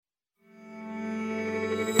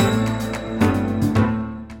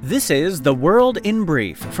This is The World in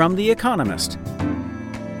Brief from The Economist.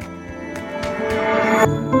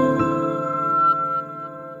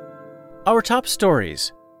 Our top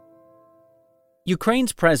stories.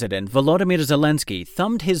 Ukraine's President Volodymyr Zelensky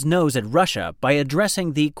thumbed his nose at Russia by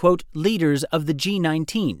addressing the, quote, leaders of the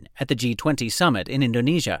G19 at the G20 summit in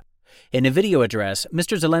Indonesia. In a video address,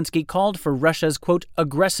 Mr. Zelensky called for Russia's, quote,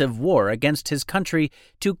 aggressive war against his country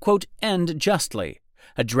to, quote, end justly.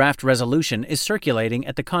 A draft resolution is circulating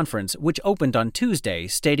at the conference, which opened on Tuesday,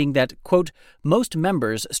 stating that, quote, most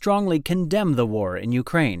members strongly condemn the war in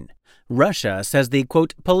Ukraine. Russia says the,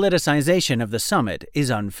 quote, politicization of the summit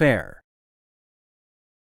is unfair.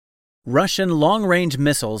 Russian long-range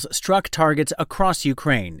missiles struck targets across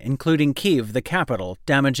Ukraine, including Kyiv, the capital,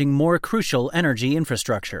 damaging more crucial energy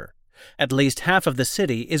infrastructure. At least half of the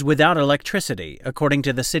city is without electricity, according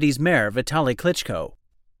to the city's mayor, Vitaly Klitschko.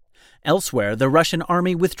 Elsewhere, the Russian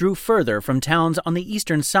army withdrew further from towns on the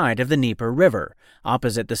eastern side of the Dnieper River,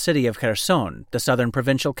 opposite the city of Kherson, the southern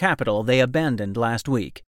provincial capital they abandoned last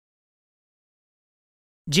week.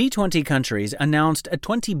 G20 countries announced a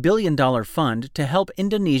 $20 billion fund to help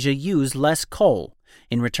Indonesia use less coal.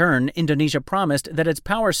 In return, Indonesia promised that its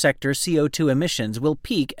power sector CO2 emissions will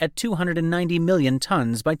peak at 290 million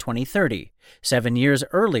tons by 2030, 7 years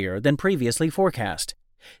earlier than previously forecast.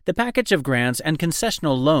 The package of grants and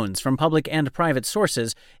concessional loans from public and private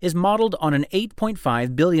sources is modeled on an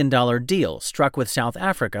 $8.5 billion deal struck with South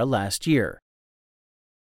Africa last year.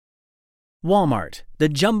 Walmart, the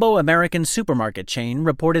jumbo American supermarket chain,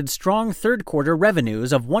 reported strong third-quarter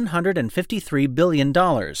revenues of $153 billion,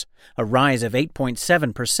 a rise of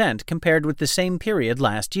 8.7% compared with the same period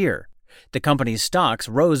last year. The company's stocks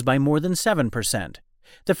rose by more than 7%.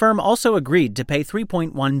 The firm also agreed to pay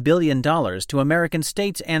 $3.1 billion to American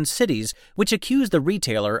states and cities, which accuse the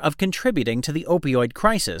retailer of contributing to the opioid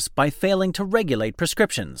crisis by failing to regulate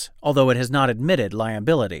prescriptions, although it has not admitted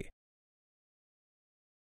liability.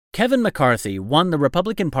 Kevin McCarthy won the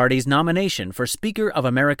Republican Party's nomination for Speaker of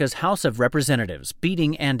America's House of Representatives,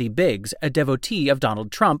 beating Andy Biggs, a devotee of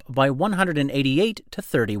Donald Trump, by 188 to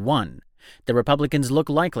 31. The Republicans look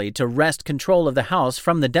likely to wrest control of the House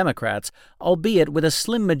from the Democrats, albeit with a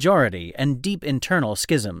slim majority and deep internal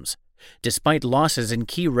schisms. Despite losses in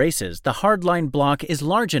key races, the hardline bloc is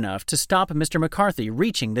large enough to stop Mr. McCarthy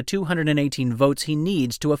reaching the 218 votes he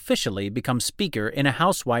needs to officially become Speaker in a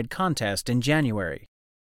House-wide contest in January.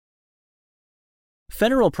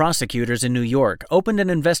 Federal prosecutors in New York opened an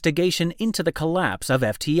investigation into the collapse of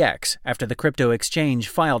FTX after the crypto exchange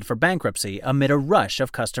filed for bankruptcy amid a rush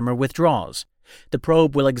of customer withdrawals. The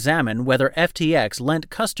probe will examine whether FTX lent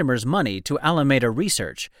customers money to Alameda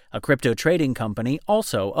Research, a crypto trading company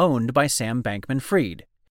also owned by Sam Bankman-Fried.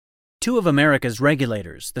 Two of America's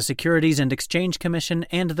regulators, the Securities and Exchange Commission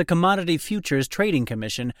and the Commodity Futures Trading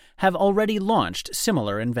Commission, have already launched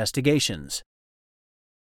similar investigations.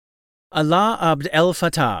 Alaa Abd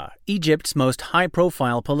el-Fattah, Egypt's most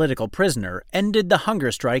high-profile political prisoner, ended the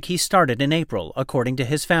hunger strike he started in April, according to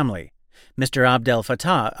his family. Mr. Abd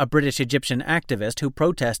el-Fattah, a British-Egyptian activist who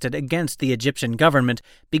protested against the Egyptian government,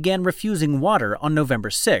 began refusing water on November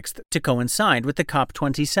 6th to coincide with the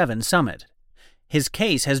COP27 summit. His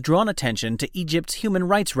case has drawn attention to Egypt's human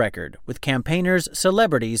rights record, with campaigners,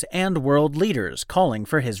 celebrities, and world leaders calling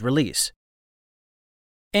for his release.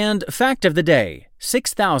 And fact of the day,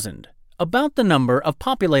 6,000. About the number of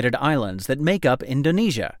populated islands that make up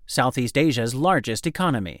Indonesia, Southeast Asia's largest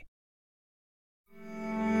economy.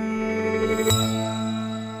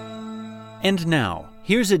 And now,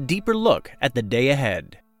 here's a deeper look at the day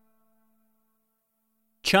ahead.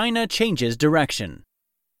 China changes direction.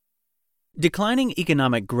 Declining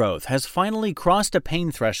economic growth has finally crossed a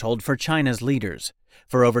pain threshold for China's leaders.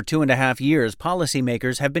 For over 2.5 years,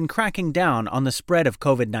 policymakers have been cracking down on the spread of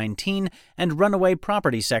COVID-19 and runaway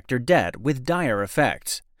property sector debt with dire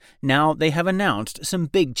effects. Now they have announced some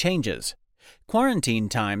big changes. Quarantine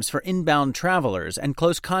times for inbound travelers and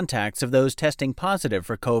close contacts of those testing positive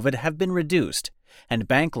for COVID have been reduced, and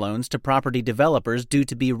bank loans to property developers due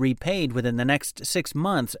to be repaid within the next 6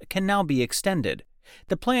 months can now be extended.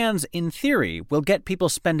 The plans, in theory, will get people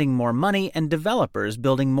spending more money and developers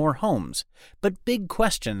building more homes, but big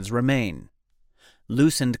questions remain.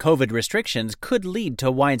 Loosened COVID restrictions could lead to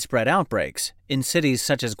widespread outbreaks. In cities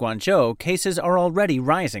such as Guangzhou, cases are already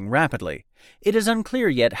rising rapidly. It is unclear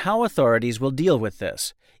yet how authorities will deal with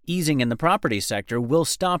this. Easing in the property sector will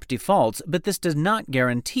stop defaults, but this does not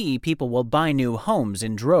guarantee people will buy new homes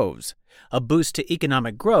in droves. A boost to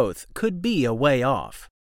economic growth could be a way off.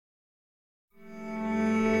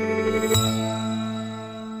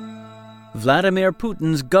 Vladimir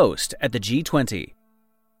Putin's ghost at the G20.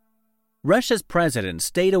 Russia's president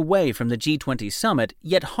stayed away from the G20 summit,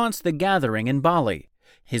 yet haunts the gathering in Bali.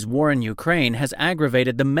 His war in Ukraine has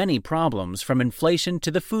aggravated the many problems from inflation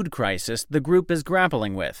to the food crisis the group is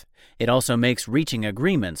grappling with. It also makes reaching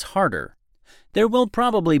agreements harder. There will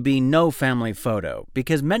probably be no family photo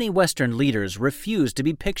because many Western leaders refuse to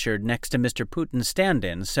be pictured next to Mr. Putin's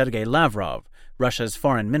stand-in, Sergei Lavrov, Russia's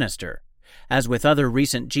foreign minister. As with other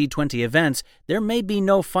recent G20 events, there may be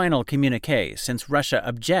no final communiqué since Russia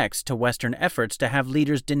objects to Western efforts to have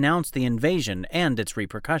leaders denounce the invasion and its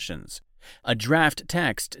repercussions. A draft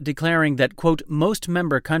text declaring that, quote, most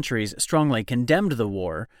member countries strongly condemned the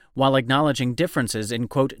war, while acknowledging differences in,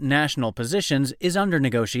 quote, national positions is under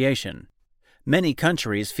negotiation. Many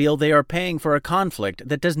countries feel they are paying for a conflict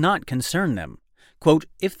that does not concern them. Quote,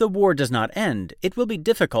 if the war does not end, it will be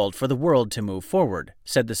difficult for the world to move forward,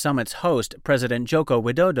 said the summit's host, President Joko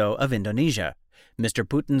Widodo of Indonesia. Mr.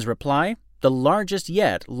 Putin's reply? The largest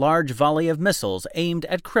yet large volley of missiles aimed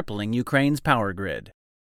at crippling Ukraine's power grid.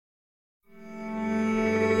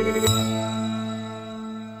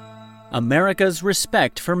 America's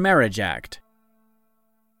Respect for Marriage Act.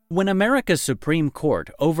 When America's Supreme Court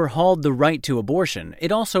overhauled the right to abortion,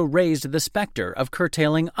 it also raised the specter of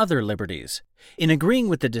curtailing other liberties. In agreeing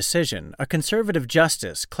with the decision, a conservative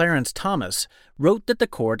justice, Clarence Thomas, wrote that the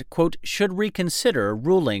court, quote, should reconsider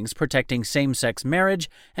rulings protecting same-sex marriage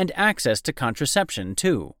and access to contraception,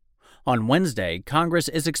 too. On Wednesday, Congress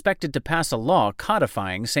is expected to pass a law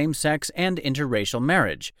codifying same-sex and interracial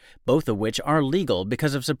marriage, both of which are legal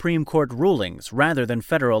because of Supreme Court rulings rather than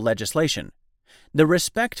federal legislation. The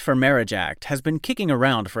Respect for Marriage Act has been kicking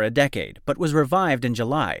around for a decade, but was revived in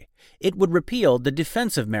July. It would repeal the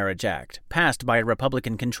Defense of Marriage Act, passed by a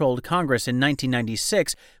Republican-controlled Congress in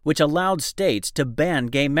 1996, which allowed states to ban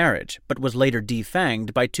gay marriage, but was later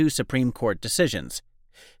defanged by 2 Supreme Court decisions.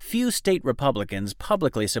 Few state Republicans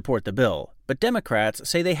publicly support the bill, but Democrats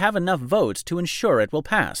say they have enough votes to ensure it will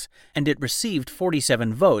pass, and it received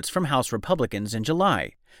 47 votes from House Republicans in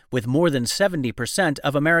July. With more than 70%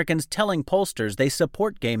 of Americans telling pollsters they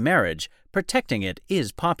support gay marriage, protecting it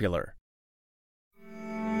is popular.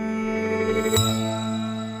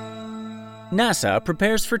 NASA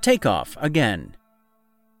prepares for takeoff again.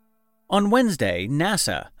 On Wednesday,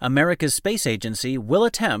 NASA, America's space agency, will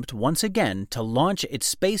attempt once again to launch its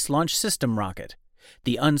Space Launch System rocket.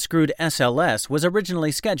 The unscrewed SLS was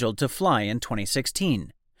originally scheduled to fly in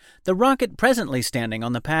 2016. The rocket presently standing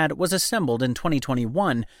on the pad was assembled in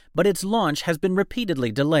 2021, but its launch has been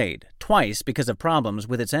repeatedly delayed, twice because of problems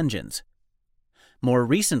with its engines. More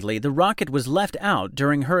recently, the rocket was left out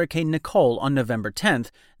during Hurricane Nicole on November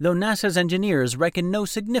 10th, though NASA's engineers reckon no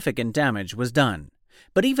significant damage was done.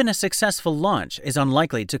 But even a successful launch is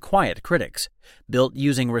unlikely to quiet critics. Built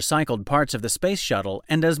using recycled parts of the space shuttle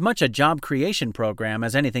and as much a job creation program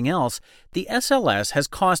as anything else, the SLS has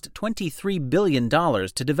cost $23 billion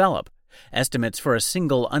to develop. Estimates for a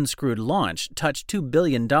single unscrewed launch touch $2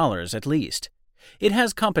 billion at least. It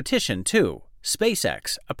has competition, too.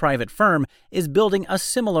 SpaceX, a private firm, is building a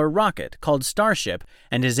similar rocket called Starship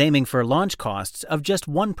and is aiming for launch costs of just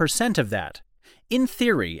 1% of that. In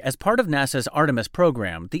theory, as part of NASA's Artemis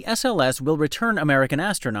program, the SLS will return American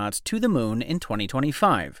astronauts to the moon in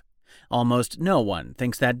 2025. Almost no one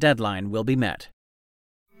thinks that deadline will be met.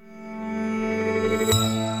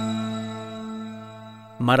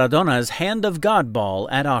 Maradona's Hand of God ball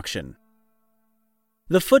at auction.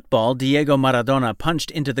 The football Diego Maradona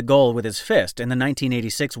punched into the goal with his fist in the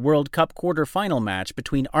 1986 World Cup quarter-final match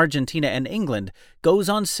between Argentina and England goes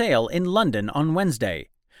on sale in London on Wednesday.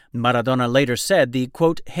 Maradona later said the,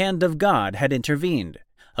 quote, hand of God had intervened.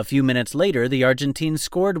 A few minutes later, the Argentines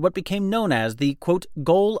scored what became known as the, quote,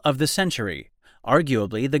 goal of the century,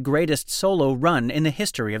 arguably the greatest solo run in the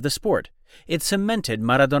history of the sport. It cemented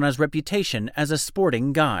Maradona's reputation as a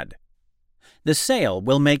sporting god. The sale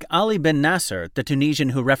will make Ali Ben Nasser, the Tunisian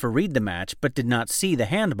who refereed the match but did not see the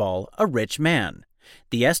handball, a rich man.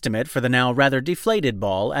 The estimate for the now rather deflated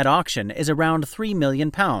ball at auction is around £3 million,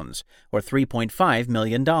 or $3.5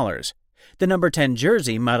 million. The number 10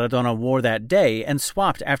 jersey Maradona wore that day and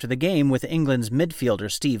swapped after the game with England's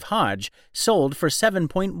midfielder Steve Hodge sold for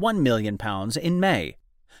 £7.1 million in May.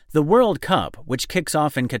 The World Cup, which kicks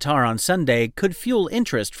off in Qatar on Sunday, could fuel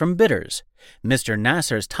interest from bidders. Mr.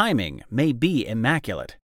 Nasser's timing may be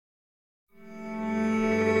immaculate.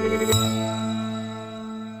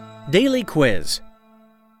 Daily Quiz.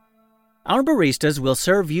 Our baristas will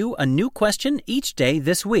serve you a new question each day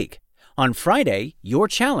this week. On Friday, your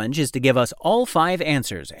challenge is to give us all 5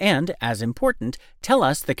 answers and, as important, tell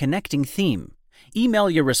us the connecting theme. Email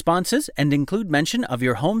your responses and include mention of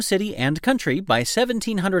your home city and country by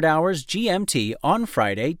 1700 hours GMT on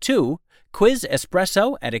Friday to Quiz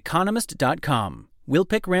Espresso at economist.com. We'll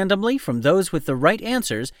pick randomly from those with the right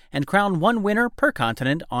answers and crown one winner per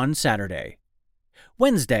continent on Saturday.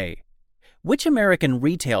 Wednesday. Which American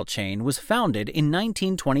retail chain was founded in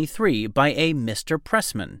 1923 by a Mr.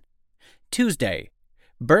 Pressman? Tuesday.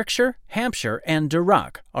 Berkshire, Hampshire, and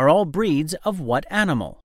Duroc are all breeds of what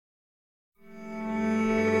animal?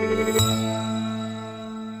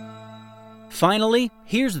 Finally,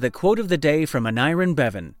 here's the quote of the day from Aniran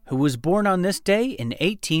Bevan, who was born on this day in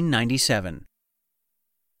 1897.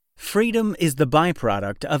 Freedom is the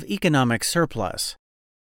byproduct of economic surplus.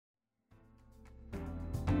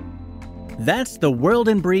 That's The World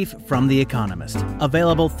in Brief from The Economist,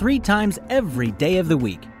 available 3 times every day of the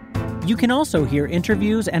week. You can also hear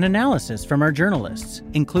interviews and analysis from our journalists,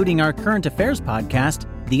 including our current affairs podcast,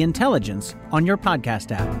 The Intelligence, on your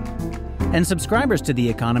podcast app. And subscribers to The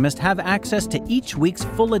Economist have access to each week's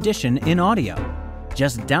full edition in audio.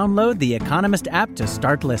 Just download The Economist app to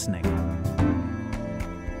start listening.